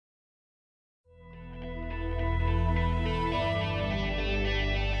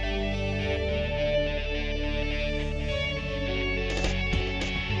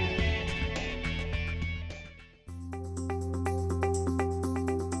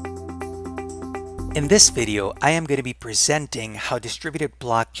In this video, I am going to be presenting how distributed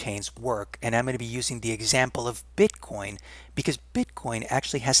blockchains work, and I'm going to be using the example of Bitcoin because Bitcoin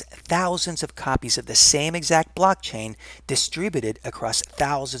actually has thousands of copies of the same exact blockchain distributed across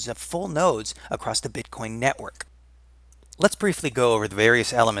thousands of full nodes across the Bitcoin network. Let's briefly go over the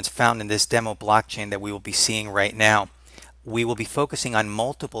various elements found in this demo blockchain that we will be seeing right now. We will be focusing on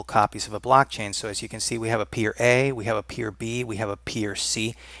multiple copies of a blockchain. So as you can see, we have a peer A, we have a peer B, we have a peer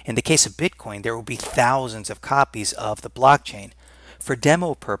C. In the case of Bitcoin, there will be thousands of copies of the blockchain. For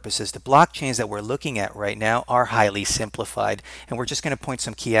demo purposes, the blockchains that we're looking at right now are highly simplified, and we're just going to point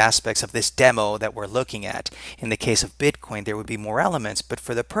some key aspects of this demo that we're looking at. In the case of Bitcoin, there would be more elements, but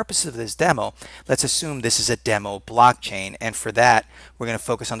for the purpose of this demo, let's assume this is a demo blockchain, and for that, we're going to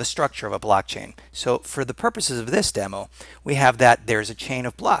focus on the structure of a blockchain. So for the purposes of this demo, we have that there's a chain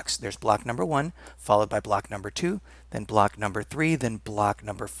of blocks. There's block number 1, followed by block number 2, then block number 3, then block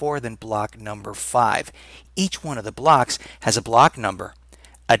number 4, then block number 5. Each one of the blocks has a block number.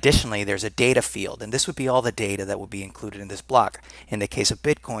 Additionally, there's a data field, and this would be all the data that would be included in this block. In the case of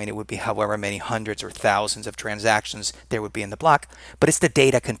Bitcoin, it would be however many hundreds or thousands of transactions there would be in the block, but it's the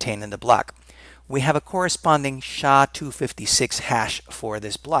data contained in the block. We have a corresponding SHA-256 hash for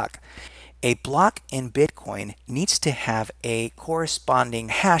this block. A block in Bitcoin needs to have a corresponding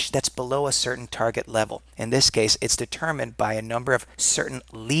hash that's below a certain target level. In this case, it's determined by a number of certain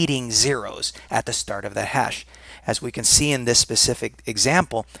leading zeros at the start of the hash. As we can see in this specific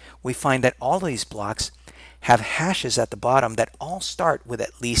example, we find that all of these blocks have hashes at the bottom that all start with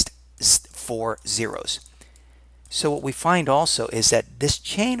at least 4 zeros. So what we find also is that this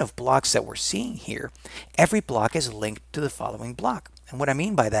chain of blocks that we're seeing here, every block is linked to the following block. And what I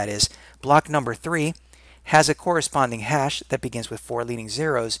mean by that is block number 3 has a corresponding hash that begins with 4 leading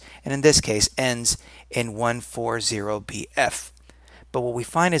zeros, and in this case ends in 140BF. But what we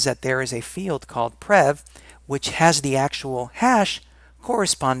find is that there is a field called prev, which has the actual hash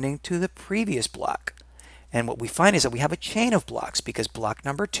corresponding to the previous block. And what we find is that we have a chain of blocks because block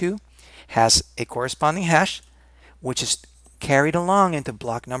number 2 has a corresponding hash, which is carried along into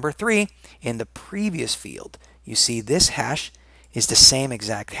block number 3 in the previous field. You see this hash is the same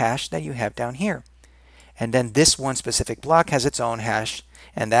exact hash that you have down here. And then this one specific block has its own hash,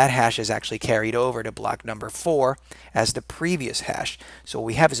 and that hash is actually carried over to block number 4 as the previous hash. So what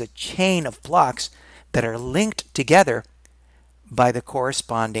we have is a chain of blocks that are linked together by the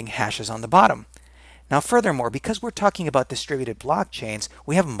corresponding hashes on the bottom. Now furthermore, because we're talking about distributed blockchains,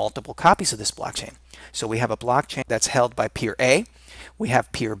 we have multiple copies of this blockchain. So we have a blockchain that's held by peer A, we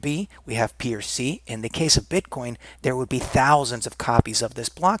have peer B, we have peer C. In the case of Bitcoin, there would be thousands of copies of this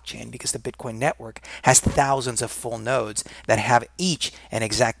blockchain because the Bitcoin network has thousands of full nodes that have each an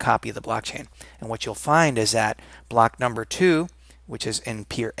exact copy of the blockchain. And what you'll find is that block number 2, which is in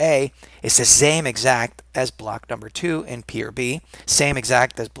peer A, is the same exact as block number 2 in peer B, same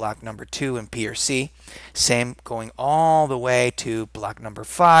exact as block number 2 in peer C, same going all the way to block number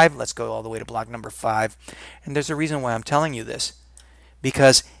 5. Let's go all the way to block number 5. And there's a reason why I'm telling you this,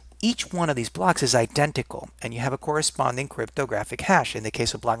 because each one of these blocks is identical, and you have a corresponding cryptographic hash. In the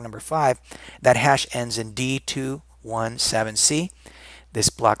case of block number 5, that hash ends in D217C. This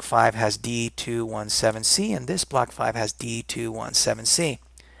block 5 has D217C, and this block 5 has D217C.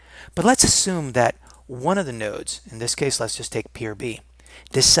 But let's assume that one of the nodes, in this case let's just take peer B,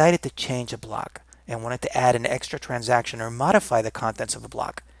 decided to change a block and wanted to add an extra transaction or modify the contents of the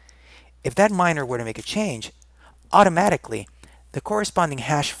block. If that miner were to make a change, automatically the corresponding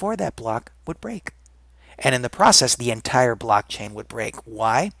hash for that block would break. And in the process, the entire blockchain would break.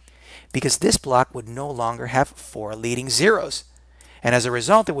 Why? Because this block would no longer have 4 leading zeros. And as a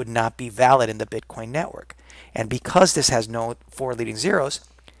result, it would not be valid in the Bitcoin network. And because this has no 4 leading zeros,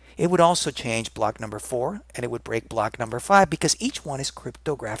 it would also change block number 4, and it would break block number 5 because each one is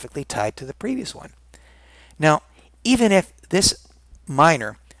cryptographically tied to the previous one. Now, even if this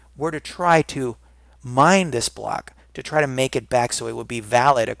miner were to try to mine this block to try to make it back so it would be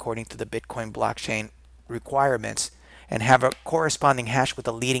valid according to the Bitcoin blockchain requirements and have a corresponding hash with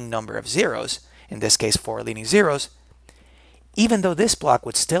a leading number of zeros, in this case 4 leading zeros, even though this block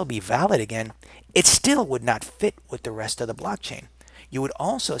would still be valid again, it still would not fit with the rest of the blockchain. You would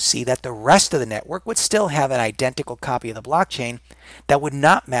also see that the rest of the network would still have an identical copy of the blockchain that would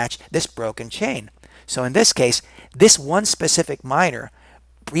not match this broken chain. So in this case, this one specific miner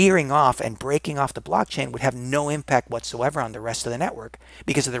veering off and breaking off the blockchain would have no impact whatsoever on the rest of the network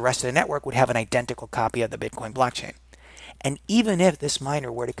because the rest of the network would have an identical copy of the Bitcoin blockchain. And even if this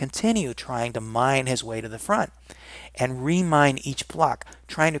miner were to continue trying to mine his way to the front and remine each block,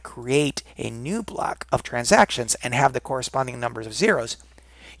 trying to create a new block of transactions and have the corresponding numbers of zeros,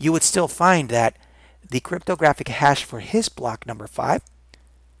 you would still find that the cryptographic hash for his block number 5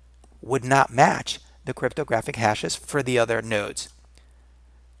 would not match the cryptographic hashes for the other nodes.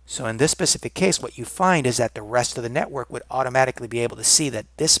 So in this specific case, what you find is that the rest of the network would automatically be able to see that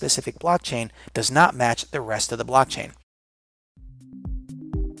this specific blockchain does not match the rest of the blockchain.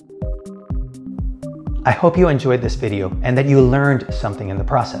 I hope you enjoyed this video and that you learned something in the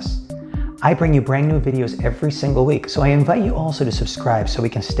process. I bring you brand new videos every single week, so I invite you also to subscribe so we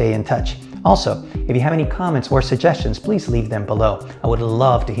can stay in touch. Also, if you have any comments or suggestions, please leave them below. I would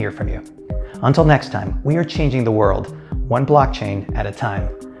love to hear from you. Until next time, we are changing the world, one blockchain at a time.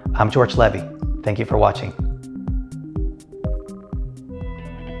 I'm George Levy. Thank you for watching.